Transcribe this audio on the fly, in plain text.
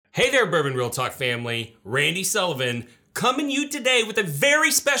Hey there, Bourbon Real Talk family. Randy Sullivan coming to you today with a very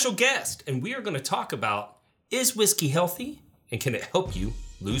special guest. And we are going to talk about, is whiskey healthy? And can it help you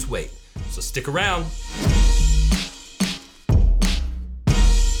lose weight? So stick around.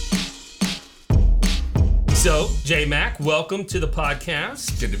 So, J-Mac, welcome to the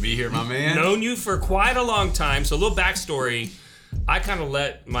podcast. Good to be here, my man. Known you for quite a long time. So a little backstory. I kind of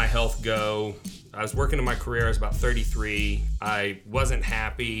let my health go. I was working in my career. I was about 33. I wasn't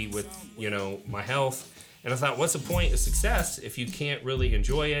happy with, my health. And I thought, what's the point of success if you can't really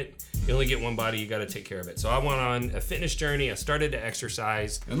enjoy it? You only get one body, you got to take care of it. So I went on a fitness journey. I started to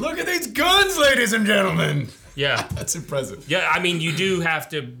exercise. And look at these guns, ladies and gentlemen. Yeah. That's impressive. Yeah, I mean, you do have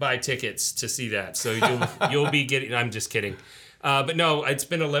to buy tickets to see that. So you'll be getting, I'm just kidding. But no, it's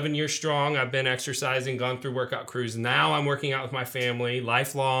been 11 years strong. I've been exercising, gone through workout crews. Now I'm working out with my family.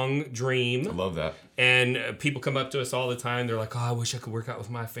 Lifelong dream. I love that. And people come up to us all the time. They're like, oh, I wish I could work out with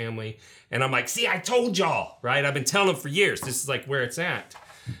my family. And I'm like, see, I told y'all, right? I've been telling them for years. This is like where it's at.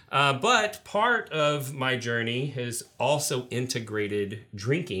 But part of my journey has also integrated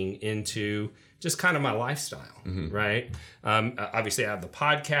drinking into just kind of my lifestyle, right? Obviously, I have the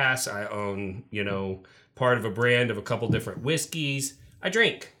podcast. I own, part of a brand of a couple different whiskeys. I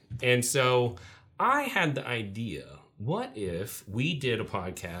drink. And so I had the idea, what if we did a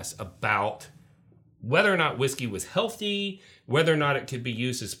podcast about whether or not whiskey was healthy, whether or not it could be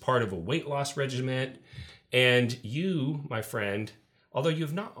used as part of a weight loss regimen. And you, my friend, although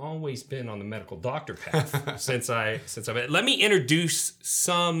you've not always been on the medical doctor path since I've let me introduce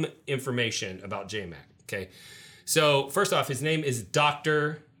some information about J-Mac, okay? So first off, his name is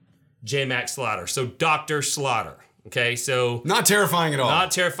Dr. J-Mac Slaughter. So Dr. Slaughter, okay? So not terrifying at all.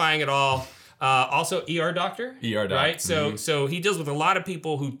 Not terrifying at all. Also ER doctor. ER doctor. Right? So he deals with a lot of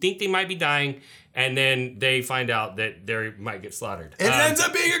people who think they might be dying, and then they find out that they might get slaughtered. It ends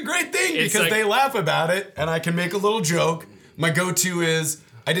up being a great thing because they laugh about it, and I can make a little joke. My go-to is,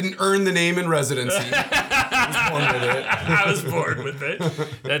 I didn't earn the name in residency. I was born with it.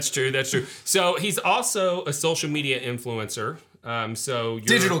 That's true. So he's also a social media influencer. So you're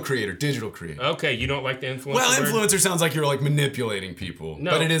digital creator. Okay, you don't like the influencer? Well, influencer sounds like you're like manipulating people,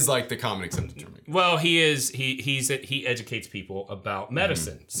 but it is like the common accepted term. Well, he is. He educates people about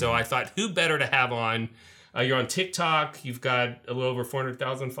medicine. So I thought, who better to have on? You're on TikTok. You've got a little over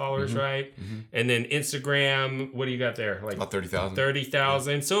 400,000 followers, right? And then Instagram. What do you got there? Like about 30,000.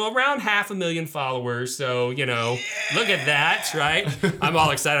 30,000. So around 500,000 followers. So look at that, right? I'm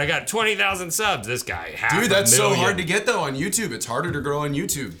all excited. I got 20,000 subs. This guy, dude, that's so hard to get though on YouTube. It's harder to grow on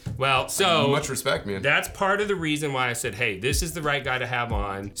YouTube. Well, so much respect, man. That's part of the reason why I said, hey, this is the right guy to have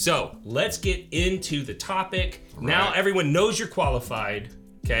on. So let's get into the topic. Right. Now everyone knows you're qualified.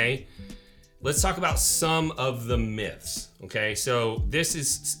 Okay. Let's talk about some of the myths, okay? So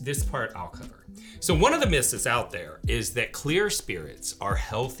this part I'll cover. So one of the myths that's out there is that clear spirits are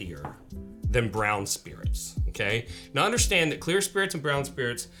healthier than brown spirits, okay? Now understand that clear spirits and brown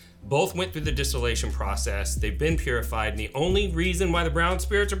spirits both went through the distillation process. They've been purified, and the only reason why the brown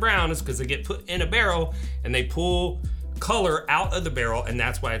spirits are brown is because they get put in a barrel and they pull color out of the barrel, and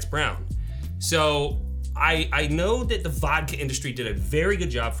that's why it's brown. So I know that the vodka industry did a very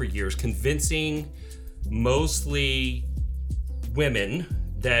good job for years convincing mostly women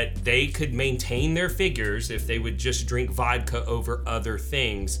that they could maintain their figures if they would just drink vodka over other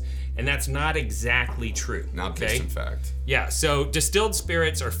things. And that's not exactly true. Not based in fact. Yeah, so distilled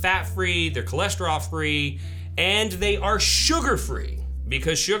spirits are fat-free, they're cholesterol-free, and they are sugar-free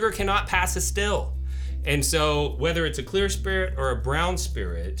because sugar cannot pass a still. And so whether it's a clear spirit or a brown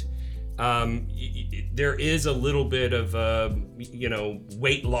spirit, there is a little bit of a,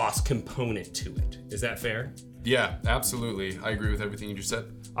 weight loss component to it. Is that fair? Yeah, absolutely. I agree with everything you just said.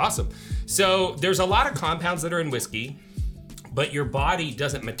 Awesome. So there's a lot of compounds that are in whiskey, but your body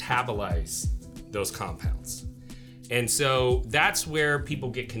doesn't metabolize those compounds. And so that's where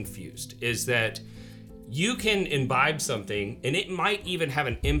people get confused, is that you can imbibe something and it might even have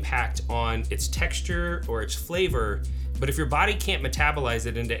an impact on its texture or its flavor, but if your body can't metabolize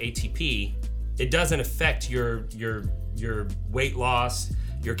it into ATP, it doesn't affect your weight loss,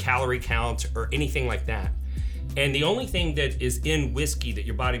 your calorie count, or anything like that. And the only thing that is in whiskey that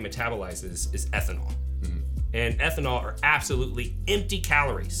your body metabolizes is ethanol. And ethanol are absolutely empty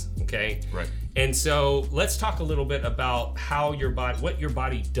calories, okay? Right. And so let's talk a little bit about how your body, what your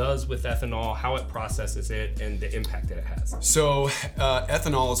body does with ethanol, how it processes it, and the impact that it has. So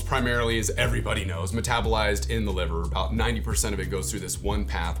ethanol is primarily, as everybody knows, metabolized in the liver. About 90% of it goes through this one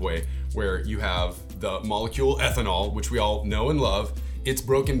pathway where you have the molecule ethanol, which we all know and love. It's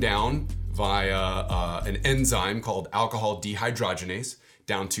broken down via an enzyme called alcohol dehydrogenase.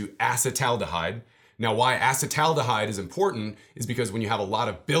 down to acetaldehyde. Now, why acetaldehyde is important is because when you have a lot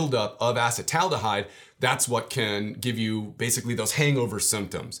of buildup of acetaldehyde, that's what can give you basically those hangover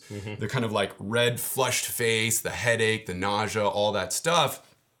symptoms. They're kind of like red, flushed face, the headache, the nausea, all that stuff.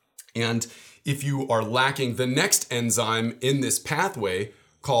 And if you are lacking the next enzyme in this pathway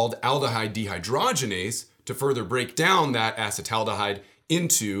called aldehyde dehydrogenase to further break down that acetaldehyde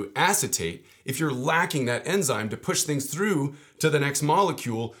into acetate, if you're lacking that enzyme to push things through to the next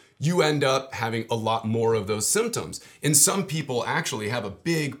molecule, you end up having a lot more of those symptoms. And some people actually have a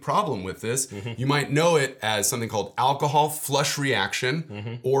big problem with this. You might know it as something called alcohol flush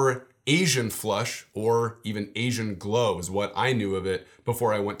reaction or Asian flush or even Asian glow is what I knew of it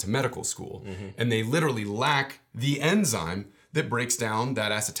before I went to medical school. And they literally lack the enzyme that breaks down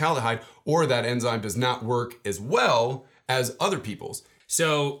that acetaldehyde, or that enzyme does not work as well as other people's.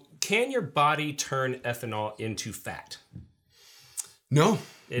 So can your body turn ethanol into fat? No.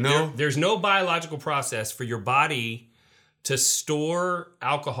 There's no biological process for your body to store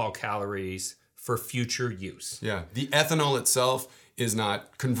alcohol calories for future use. Yeah. The ethanol itself is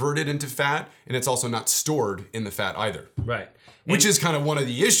not converted into fat, and it's also not stored in the fat either. Right. Which is kind of one of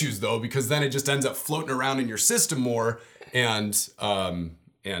the issues, though, because then it just ends up floating around in your system more, and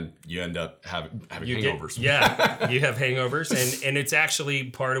you end up having hangovers. You have hangovers, and it's actually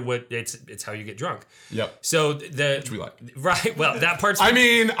part of what it's how you get drunk. Yep. So which we like. Right. Well, that part's. I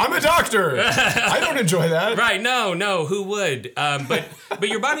mean, I'm a doctor. I don't enjoy that. Right. No. Who would? But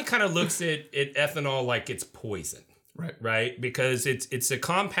your body kind of looks at ethanol like it's poison. Right. Right. Because it's a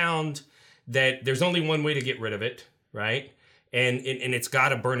compound that there's only one way to get rid of it. Right. And it's got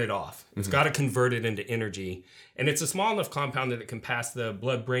to burn it off. It's got to convert it into energy. And it's a small enough compound that it can pass the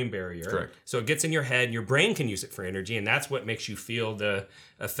blood-brain barrier. Correct. So it gets in your head, and your brain can use it for energy, and that's what makes you feel the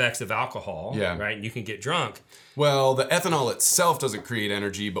effects of alcohol. Yeah. Right? And you can get drunk. Well, the ethanol itself doesn't create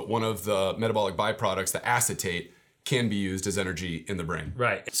energy, but one of the metabolic byproducts, the acetate, can be used as energy in the brain.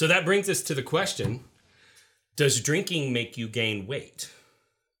 Right. So that brings us to the question, does drinking make you gain weight?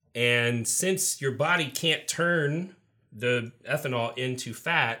 And since your body can't turn the ethanol into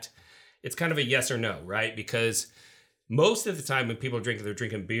fat, it's kind of a yes or no, right? Because most of the time when people are drinking, they're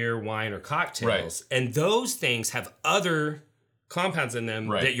drinking beer, wine, or cocktails. Right. And those things have other compounds in them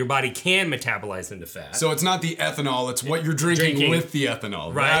that your body can metabolize into fat. So it's not the ethanol, it's what you're drinking with the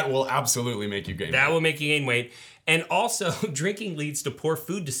ethanol. Right. That will absolutely make you gain weight. That will make you gain weight. And also, drinking leads to poor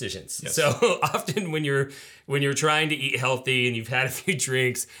food decisions. Yes. So often when you're trying to eat healthy and you've had a few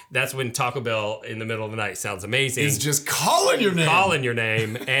drinks, that's when Taco Bell in the middle of the night sounds amazing. It's just calling your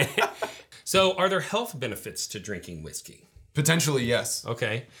name. And so are there health benefits to drinking whiskey? Potentially, yes.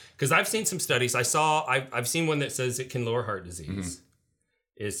 Okay. Because I've seen some studies. I've seen one that says it can lower heart disease.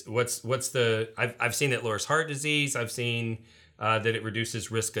 I've seen it lowers heart disease. I've seen that it reduces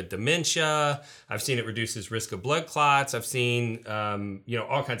risk of dementia. I've seen it reduces risk of blood clots. I've seen,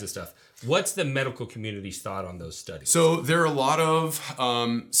 all kinds of stuff. What's the medical community's thought on those studies? So there are a lot of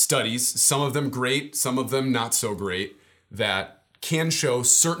studies, some of them great, some of them not so great, that can show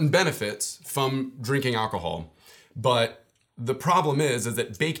certain benefits from drinking alcohol. But the problem is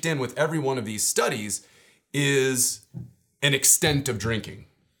that baked in with every one of these studies is an extent of drinking.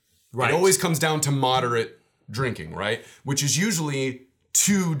 Right. It always comes down to moderate drinking, right? Which is usually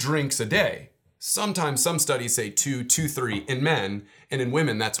 2 drinks a day. Sometimes some studies say 2, 3 in men, and in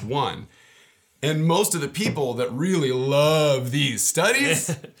women that's 1. And most of the people that really love these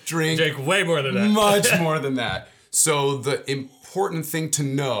studies drink way more than that. Much more than that. So the important thing to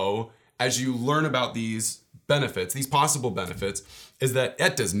know as you learn about these benefits, these possible benefits, is that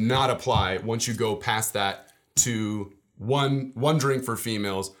it does not apply once you go past that to one drink for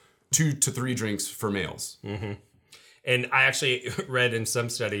females, 2 to 3 drinks for males. Mm-hmm. And I actually read in some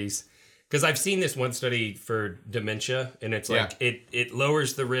studies, because I've seen this one study for dementia, and it's like it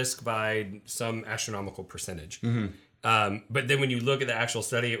lowers the risk by some astronomical percentage. Mm-hmm. But then when you look at the actual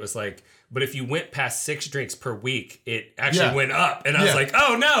study, it was like, but if you went past 6 drinks per week, it actually went up. And I was like,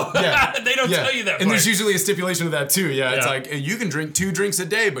 oh no, they don't tell you that part. And there's usually a stipulation of that too. Yeah, it's like, you can drink 2 drinks a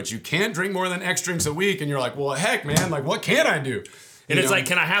day, but you can't drink more than X drinks a week. And you're like, well, heck, man, like, what can I do? And it's like,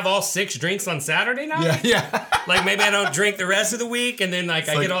 can I have all 6 drinks on Saturday night? Yeah. Like maybe I don't drink the rest of the week, and then I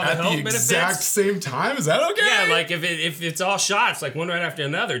get all the health benefits. At the exact same time? Is that okay? Yeah, like if it's all shots, like one right after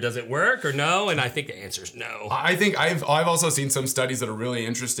another, does it work or no? And I think the answer is no. I think I've also seen some studies that are really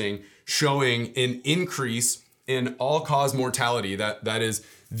interesting, showing an increase in all-cause mortality. That is,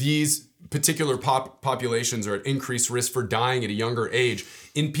 these particular populations are at increased risk for dying at a younger age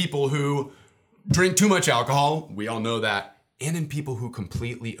in people who drink too much alcohol. We all know that. And in people who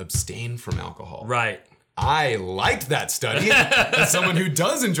completely abstain from alcohol. Right. I liked that study as someone who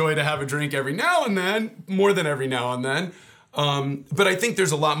does enjoy to have a drink every now and then, more than every now and then. But I think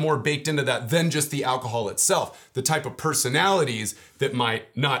there's a lot more baked into that than just the alcohol itself. The type of personalities that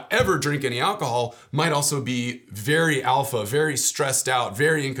might not ever drink any alcohol might also be very alpha, very stressed out,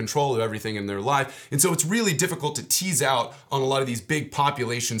 very in control of everything in their life. And so it's really difficult to tease out on a lot of these big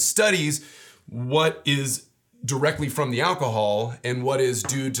population studies what is directly from the alcohol and what is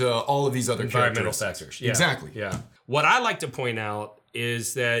due to all of these other environmental factors. Yeah. Exactly. Yeah. What I like to point out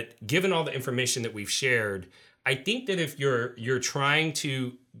is that given all the information that we've shared, I think that if you're trying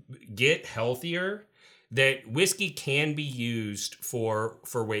to get healthier, that whiskey can be used for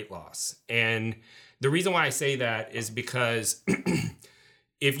weight loss. And the reason why I say that is because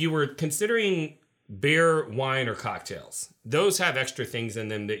if you were considering beer, wine, or cocktails, those have extra things in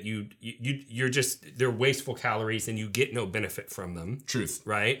them that you're just, they're wasteful calories and you get no benefit from them. Truth.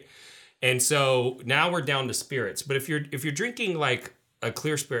 Right? And so now we're down to spirits. But if you're drinking like a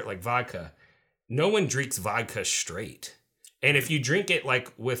clear spirit like vodka, no one drinks vodka straight. And if you drink it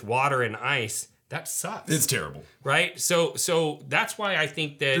like with water and ice, that sucks. It's terrible. Right? So that's why I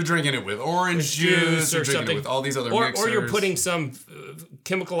think that you're drinking it with orange juice or drinking it with all these other mixers. Or you're putting some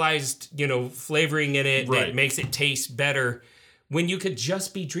chemicalized, flavoring in it that makes it taste better when you could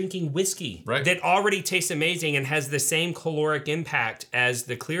just be drinking whiskey that already tastes amazing and has the same caloric impact as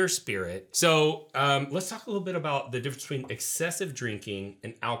the clear spirit. So let's talk a little bit about the difference between excessive drinking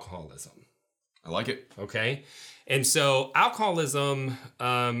and alcoholism. I like it. Okay. And so alcoholism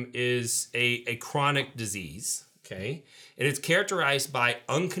is a chronic disease, okay? And it's characterized by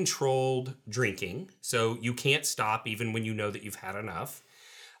uncontrolled drinking. So you can't stop even when you know that you've had enough.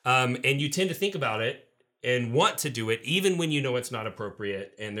 And you tend to think about it and want to do it even when you know it's not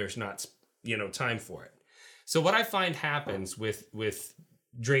appropriate and there's not, time for it. So what I find happens with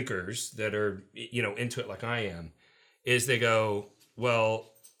drinkers that are, into it like I am, is they go, well,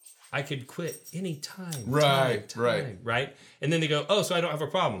 I could quit any time. Right. And then they go, oh, so I don't have a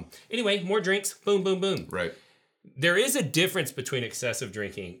problem. Anyway, more drinks, boom, boom, boom. Right. There is a difference between excessive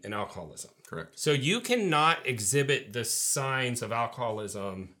drinking and alcoholism. Correct. So you cannot exhibit the signs of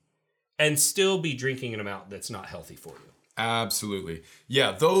alcoholism and still be drinking an amount that's not healthy for you. Absolutely.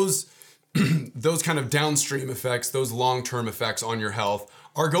 Yeah, those kind of downstream effects, those long-term effects on your health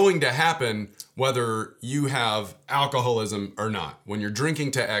are going to happen whether you have alcoholism or not. When you're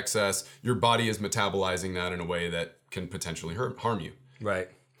drinking to excess, your body is metabolizing that in a way that can potentially harm you. Right.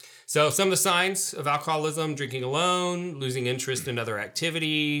 So some of the signs of alcoholism: drinking alone, losing interest in other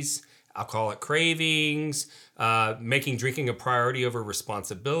activities, alcoholic cravings, making drinking a priority over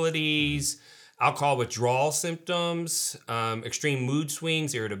responsibilities, alcohol withdrawal symptoms, extreme mood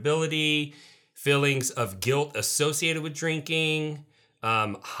swings, irritability, feelings of guilt associated with drinking,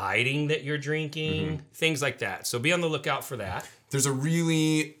 hiding that you're drinking, things like that. So be on the lookout for that. There's a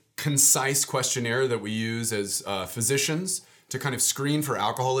really concise questionnaire that we use as physicians to kind of screen for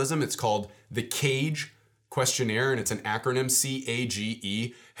alcoholism. It's called the CAGE questionnaire, and it's an acronym,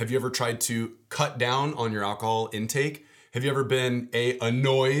 CAGE. Have you ever tried to cut down on your alcohol intake? Have you ever been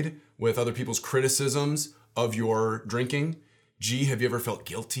annoyed with other people's criticisms of your drinking? G, have you ever felt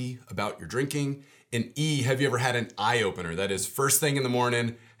guilty about your drinking? And E, have you ever had an eye opener? That is, first thing in the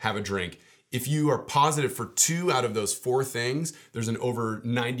morning, have a drink. If you are positive for 2 out of those 4 things, there's an over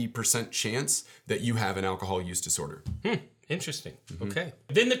 90% chance that you have an alcohol use disorder. Interesting. Okay.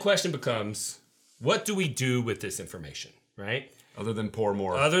 Then the question becomes, what do we do with this information, right? Other than pour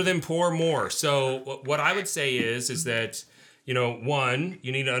more. So what I would say is that, one,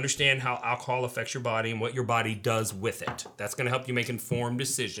 you need to understand how alcohol affects your body and what your body does with it. That's going to help you make informed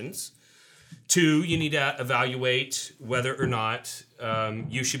decisions. 2, you need to evaluate whether or not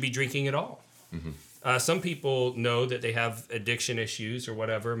you should be drinking at all. Some people know that they have addiction issues or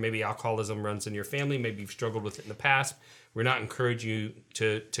whatever. Maybe alcoholism runs in your family. Maybe you've struggled with it in the past. We're not encouraging you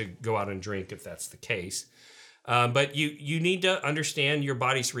to go out and drink if that's the case. But you need to understand your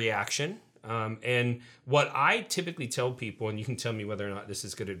body's reaction. And what I typically tell people, and you can tell me whether or not this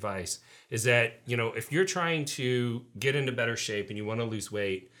is good advice, is that, if you're trying to get into better shape and you want to lose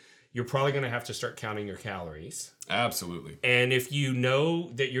weight, you're probably going to have to start counting your calories. Absolutely. And if you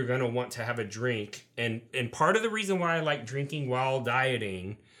know that you're going to want to have a drink, and part of the reason why I like drinking while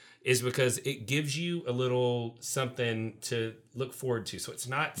dieting is because it gives you a little something to look forward to. So it's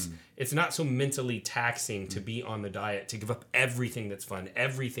not so mentally taxing to be on the diet, to give up everything that's fun,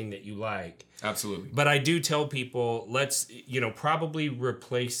 everything that you like. Absolutely. But I do tell people, let's, probably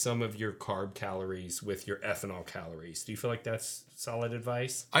replace some of your carb calories with your ethanol calories. Do you feel like that's solid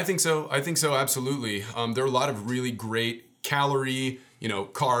advice? I think so. Absolutely. There are a lot of really great calorie,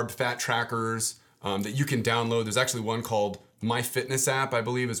 carb, fat trackers that you can download. There's actually one called My Fitness App, I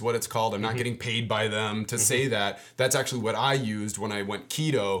believe is what it's called. I'm not getting paid by them to say that. That's actually what I used when I went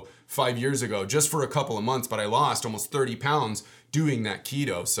keto 5 years ago, just for a couple of months, but I lost almost 30 pounds doing that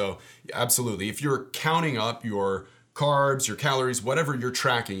keto. So absolutely, if you're counting up your carbs, your calories, whatever you're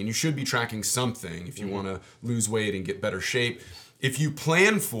tracking, and you should be tracking something if you want to lose weight and get better shape. If you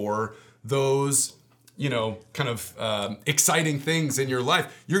plan for those, kind of exciting things in your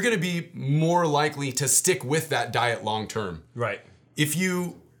life, you're going to be more likely to stick with that diet long term. Right. If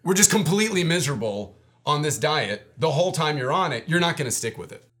you were just completely miserable on this diet the whole time you're on it, you're not going to stick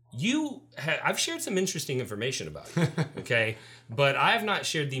with it. I've shared some interesting information about you, okay? But I have not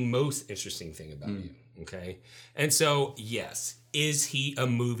shared the most interesting thing about you, okay? And so, yes, is he a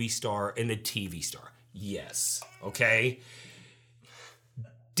movie star and a TV star? Yes, okay?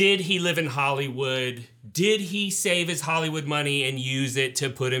 Did he live in Hollywood? Did he save his Hollywood money and use it to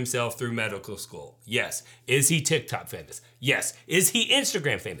put himself through medical school? Yes. Is he TikTok famous? Yes. Is he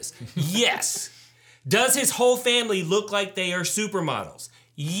Instagram famous? Yes. Does his whole family look like they are supermodels?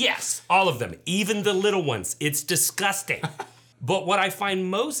 Yes, all of them, even the little ones. It's disgusting. But what I find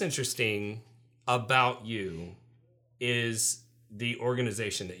most interesting about you is the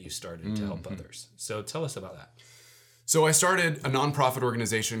organization that you started to help others. So tell us about that. So I started a nonprofit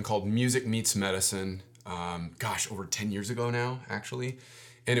organization called Music Meets Medicine, over 10 years ago now, actually.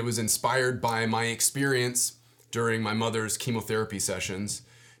 And it was inspired by my experience during my mother's chemotherapy sessions.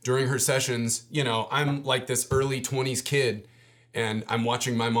 During her sessions, I'm like this early 20s kid, and I'm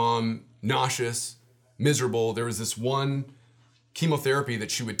watching my mom nauseous, miserable. There was this one chemotherapy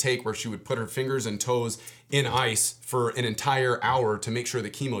that she would take where she would put her fingers and toes in ice for an entire hour to make sure the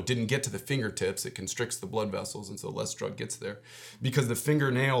chemo didn't get to the fingertips. It constricts the blood vessels, and so less drug gets there. Because the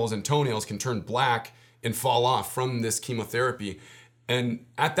fingernails and toenails can turn black and fall off from this chemotherapy. And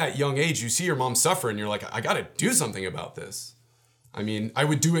at that young age, you see your mom suffer, and you're like, I gotta do something about this. I mean, I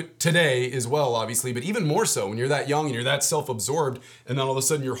would do it today as well, obviously, but even more so when you're that young and you're that self-absorbed, and then all of a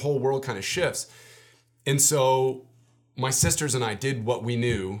sudden your whole world kind of shifts. And so my sisters and I did what we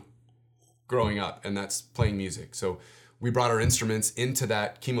knew growing up, and that's playing music. So we brought our instruments into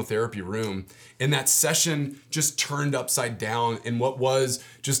that chemotherapy room, and that session just turned upside down, and what was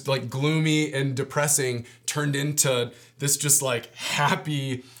just like gloomy and depressing turned into this just like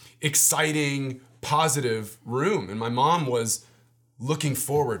happy, exciting, positive room. And my mom was looking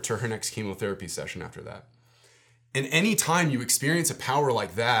forward to her next chemotherapy session after that. And anytime you experience a power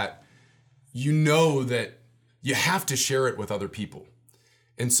like that, you know that you have to share it with other people.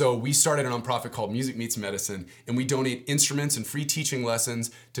 And so we started a nonprofit called Music Meets Medicine, and we donate instruments and free teaching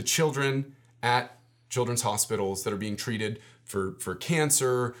lessons to children at children's hospitals that are being treated for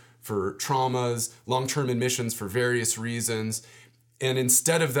cancer, for traumas, long-term admissions for various reasons. And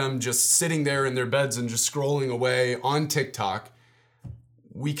instead of them just sitting there in their beds and just scrolling away on TikTok,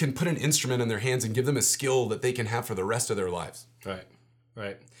 we can put an instrument in their hands and give them a skill that they can have for the rest of their lives.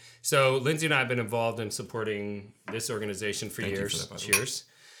 Right. So Lindsay and I have been involved in supporting this organization for years. Cheers.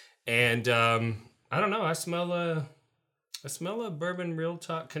 And I don't know. I smell a Bourbon Real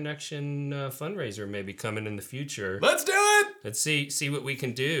Talk Connection fundraiser maybe coming in the future. Let's do it. Let's see what we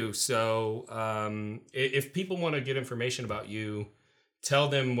can do. So if people want to get information about you, tell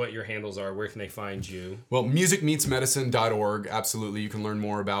them what your handles are. Where can they find you? Well, musicmeetsmedicine.org. Absolutely. You can learn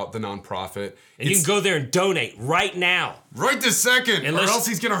more about the nonprofit. And you can go there and donate right now. Right this second. Or else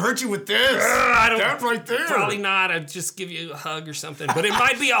he's going to hurt you with this. That right there. Probably not. I'd just give you a hug or something. But it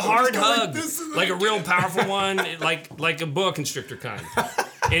might be a hard hug. Like a real powerful one. like a boa constrictor kind.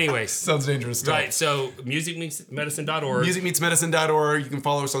 Anyways. Sounds dangerous stuff. Right. So musicmeetsmedicine.org. Musicmeetsmedicine.org. You can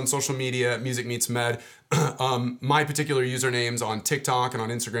follow us on social media at musicmeetsmed. My particular usernames on TikTok and on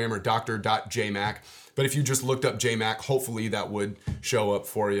Instagram are dr.jmac. But if you just looked up JMac, hopefully that would show up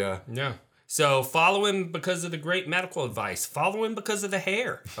for you. Yeah. So follow him because of the great medical advice. Follow him because of the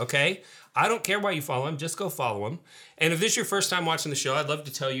hair, okay? I don't care why you follow him. Just go follow him. And if this is your first time watching the show, I'd love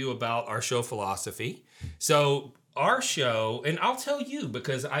to tell you about our show philosophy. So our show, and I'll tell you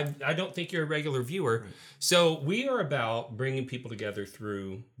because I don't think you're a regular viewer. Right. So we are about bringing people together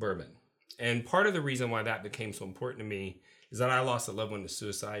through bourbon. And part of the reason why that became so important to me is that I lost a loved one to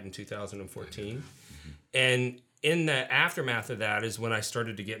suicide in 2014. Mm-hmm. And in the aftermath of that is when I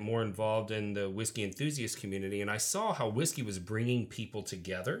started to get more involved in the whiskey enthusiast community. And I saw how whiskey was bringing people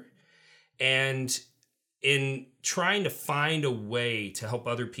together. And in trying to find a way to help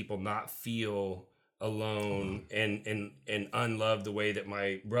other people not feel alone and unloved the way that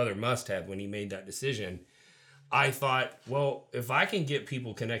my brother must have when he made that decision, I thought, well, if I can get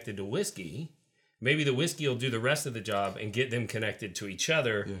people connected to whiskey, maybe the whiskey will do the rest of the job and get them connected to each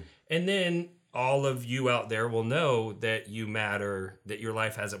other. Yeah. And then all of you out there will know that you matter, that your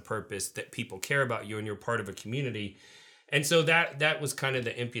life has a purpose, that people care about you, and you're part of a community. And so that was kind of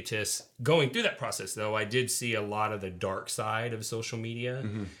the impetus. Going through that process, though, I did see a lot of the dark side of social media.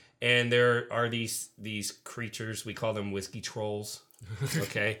 Mm-hmm. And there are these creatures, we call them whiskey trolls,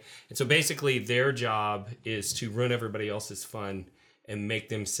 okay? And so basically their job is to ruin everybody else's fun and make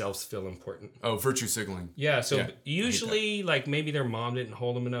themselves feel important. Oh, virtue signaling. Yeah, so usually, like, maybe their mom didn't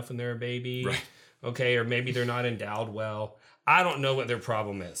hold them enough when they were a baby. Right. Okay, or maybe they're not endowed well. I don't know what their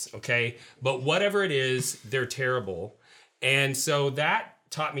problem is, okay? But whatever it is, they're terrible. And so that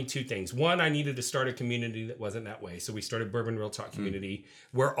taught me two things. One, I needed to start a community that wasn't that way. So we started Bourbon Real Talk Community,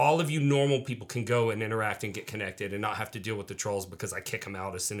 where all of you normal people can go and interact and get connected and not have to deal with the trolls because I kick them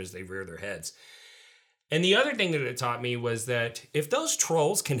out as soon as they rear their heads. And the other thing that it taught me was that if those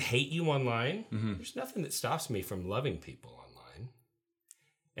trolls can hate you online, there's nothing that stops me from loving people online.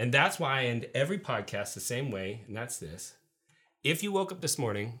 And that's why I end every podcast the same way, and that's this. If you woke up this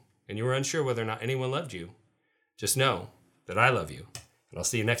morning and you were unsure whether or not anyone loved you, just know that I love you. And I'll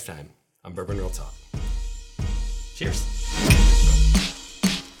see you next time on Bourbon Real Talk. Cheers.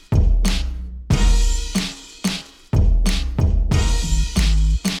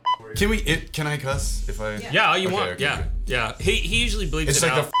 Can I cuss if I? Yeah, all you want. Okay, Yeah, good. yeah. He usually bleeps It's it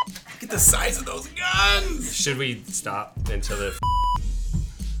like out. look at the size of those guns. Should we stop until the?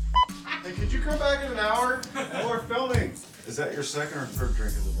 Hey, could you come back in an hour? Well, we're filming. Is that your second or third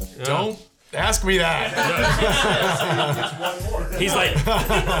drink of the day? Don't ask me that. It's one more. He's like,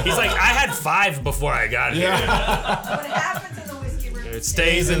 I had 5 before I got here. What happens in the whiskey room? It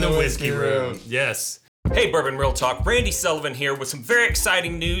stays in the whiskey room. Yes. Hey, Bourbon Real Talk. Randy Sullivan here with some very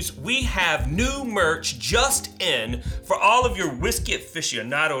exciting news. We have new merch just in for all of your whiskey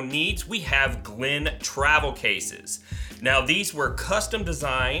aficionado needs. We have Glen travel cases. Now, these were custom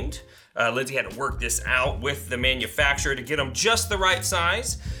designed. Lindsay had to work this out with the manufacturer to get them just the right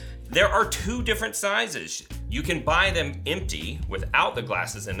size. There are 2 different sizes. You can buy them empty without the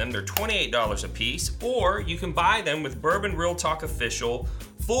glasses in them. They're $28 a piece, or you can buy them with Bourbon Real Talk official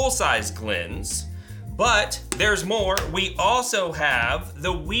full-size Glens. But there's more. We also have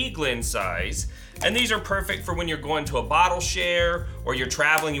the wee Glen size, and these are perfect for when you're going to a bottle share or you're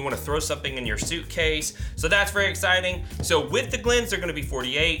traveling, you want to throw something in your suitcase. So that's very exciting. So with the Glens, they're going to be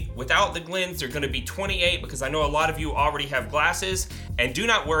 48. Without the Glens, they're going to be 28 because I know a lot of you already have glasses. And do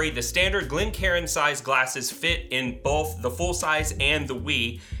not worry, the standard Glencairn size glasses fit in both the full size and the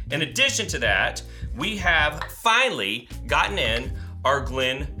wee. In addition to that, we have finally gotten in our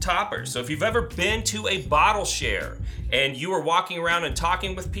Glen toppers. So if you've ever been to a bottle share and you are walking around and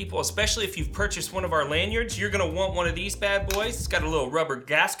talking with people, especially if you've purchased one of our lanyards, you're gonna want one of these bad boys. It's got a little rubber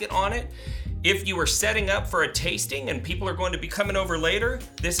gasket on it. If you are setting up for a tasting and people are going to be coming over later,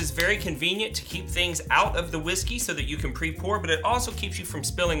 this is very convenient to keep things out of the whiskey so that you can pre-pour, but it also keeps you from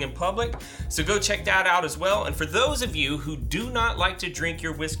spilling in public. So go check that out as well. And for those of you who do not like to drink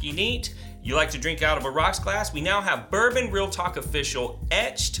your whiskey neat, you like to drink out of a rocks glass, we now have Bourbon Real Talk official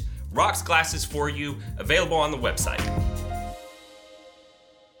etched rocks glasses for you, available on the website.